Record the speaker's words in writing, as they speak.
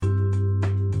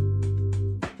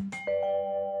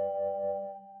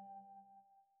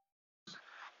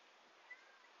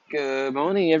Good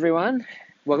morning, everyone.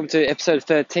 Welcome to episode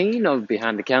 13 of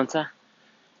Behind the Counter.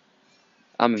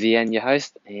 I'm Vian, your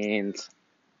host, and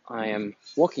I am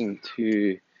walking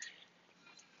to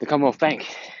the Commonwealth Bank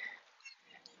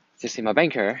to see my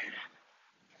banker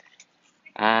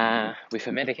with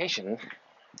her medication.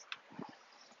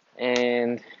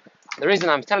 And the reason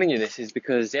I'm telling you this is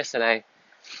because yesterday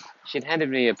she'd handed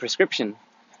me a prescription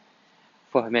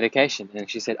for her medication, and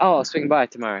she said, "Oh, I'll swing by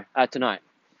tonight."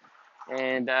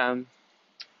 And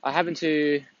I happened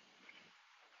to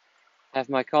have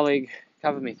my colleague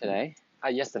cover me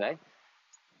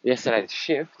yesterday's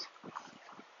shift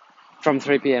from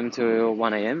 3 p.m. to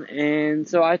 1 a.m. And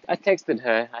so I texted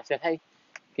her. I said, "Hey,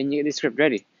 can you get this script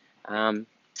ready?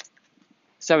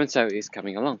 So-and-so is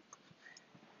coming along."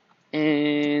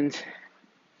 And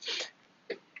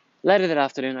later that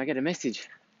afternoon, I get a message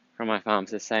from my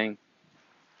pharmacist saying,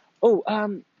 "Oh,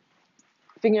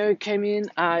 Thingo came in.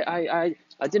 I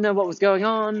didn't know what was going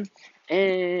on,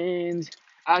 and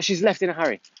she's left in a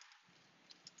hurry."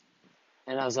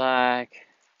 And I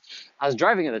was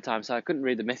driving at the time, so I couldn't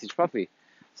read the message properly.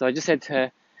 So I just said to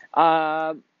her,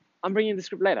 "I'm bringing the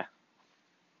script later.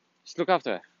 Just look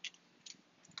after her."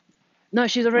 "No,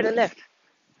 she's already left."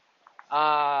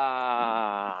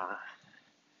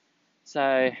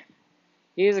 So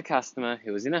here's a customer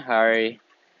who was in a hurry.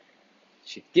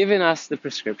 She'd given us the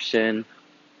prescription,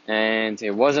 and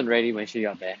it wasn't ready when she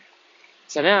got there.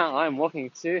 So now I'm walking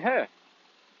to her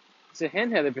to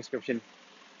hand her the prescription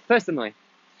personally.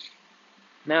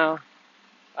 Now,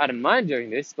 I don't mind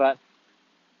doing this, but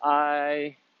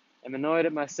I am annoyed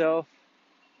at myself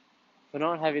for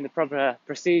not having the proper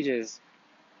procedures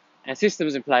and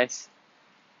systems in place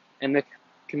and the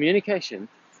communication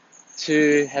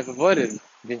to have avoided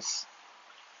this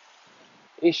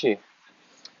issue.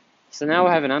 So now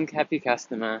I have an unhappy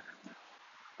customer,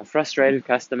 a frustrated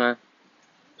customer,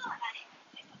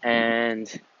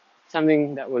 and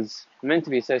something that was meant to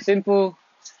be so simple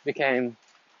became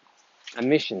a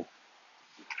mission.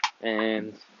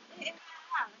 And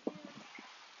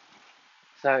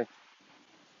so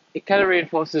it kind of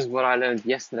reinforces what I learned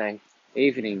yesterday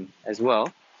evening as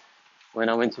well, when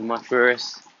I went to Mark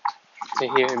Burris to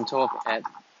hear him talk at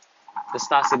the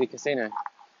Star City Casino.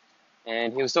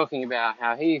 And he was talking about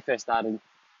how he first started,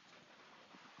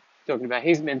 talking about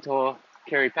his mentor,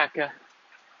 Kerry Packer,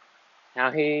 how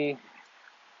he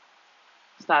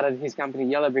started his company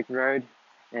Yellow Brick Road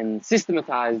and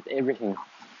systematized everything,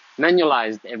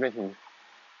 manualized everything,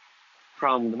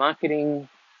 from the marketing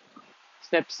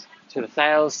steps to the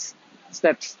sales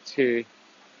steps to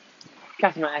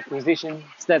customer acquisition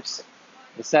steps,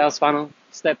 the sales funnel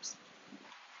steps.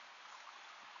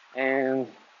 And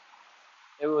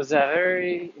it was a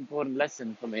very important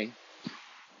lesson for me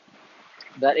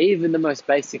that even the most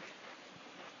basic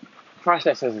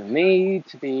processes need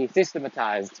to be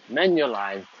systematized,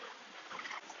 manualized.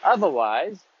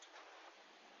 Otherwise,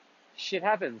 shit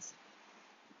happens.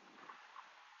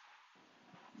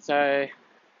 So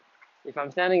if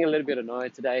I'm sounding a little bit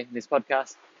annoyed today in this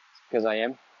podcast, it's because I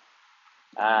am.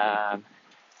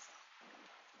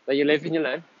 But you live and you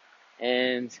learn.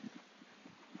 And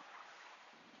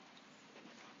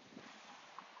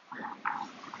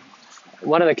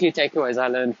one of the key takeaways I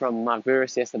learned from Mark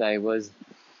Burris yesterday was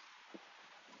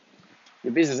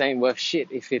your business ain't worth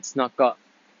shit if it's not got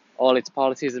all its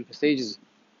policies and procedures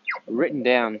written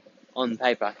down on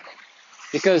paper.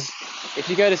 Because if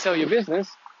you go to sell your business,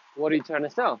 what are you trying to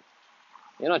sell?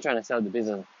 You're not trying to sell the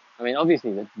business. I mean,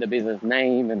 obviously the business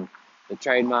name and the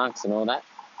trademarks and all that,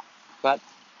 but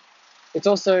it's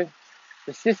also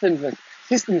the systems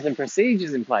and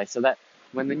procedures in place so that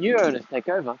when the new owners take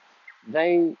over,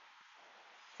 they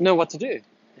know what to do,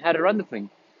 how to run the thing.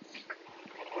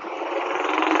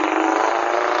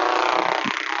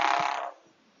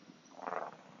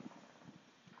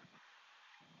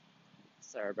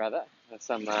 Sorry about that. There's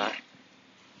some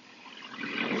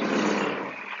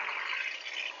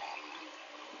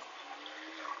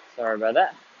sorry about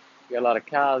that. We got a lot of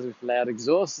cars with loud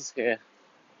exhausts here.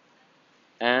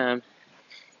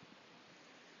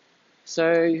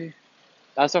 So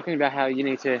I was talking about how you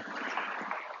need to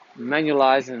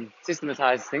manualize and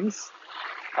systematize things.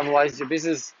 Otherwise, your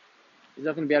business is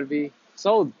not going to be able to be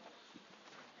sold.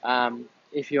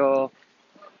 If you're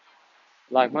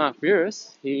like Mark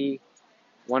Burris, he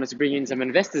wanted to bring in some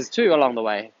investors too along the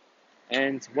way.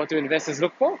 And what do investors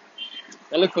look for?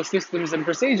 They look for systems and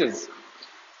procedures.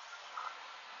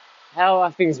 How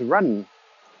are things run?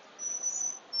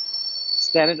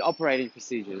 Standard operating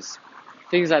procedures,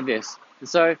 things like this. And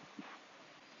so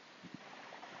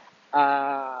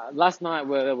last night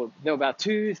there were about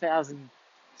 2,000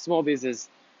 small business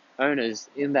owners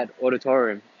in that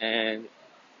auditorium, and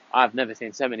I've never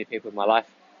seen so many people in my life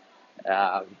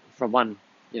from one,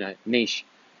 niche.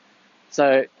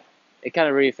 So it kind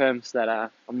of reaffirms that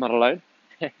I'm not alone.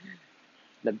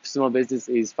 The small business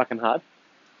is fucking hard,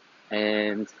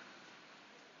 and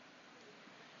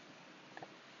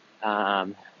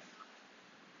um,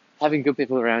 having good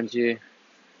people around you,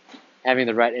 having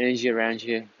the right energy around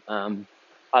you,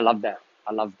 I love that.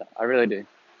 I love that. I really do.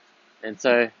 And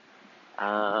so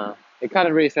it kind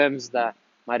of reaffirms that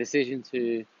my decision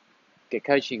to get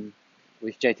coaching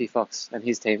with JT Fox and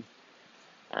his team,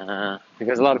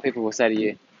 because a lot of people will say to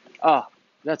you, "Oh,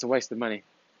 that's a waste of money.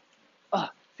 Oh,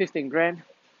 15 grand.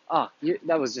 Oh,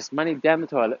 that was just money down the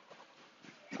toilet.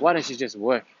 Why don't you just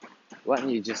work? Why don't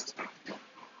you just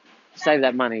save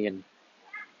that money?" And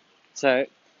so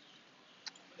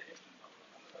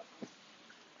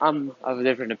I'm of a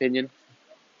different opinion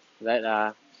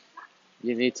that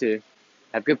you need to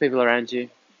have good people around you,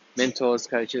 mentors,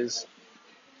 coaches.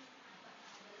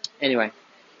 Anyway,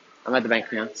 I'm at the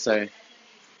bank now, so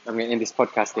I'm going to end this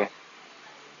podcast here.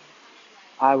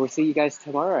 I will see you guys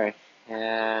tomorrow,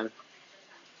 and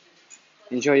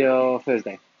enjoy your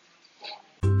Thursday.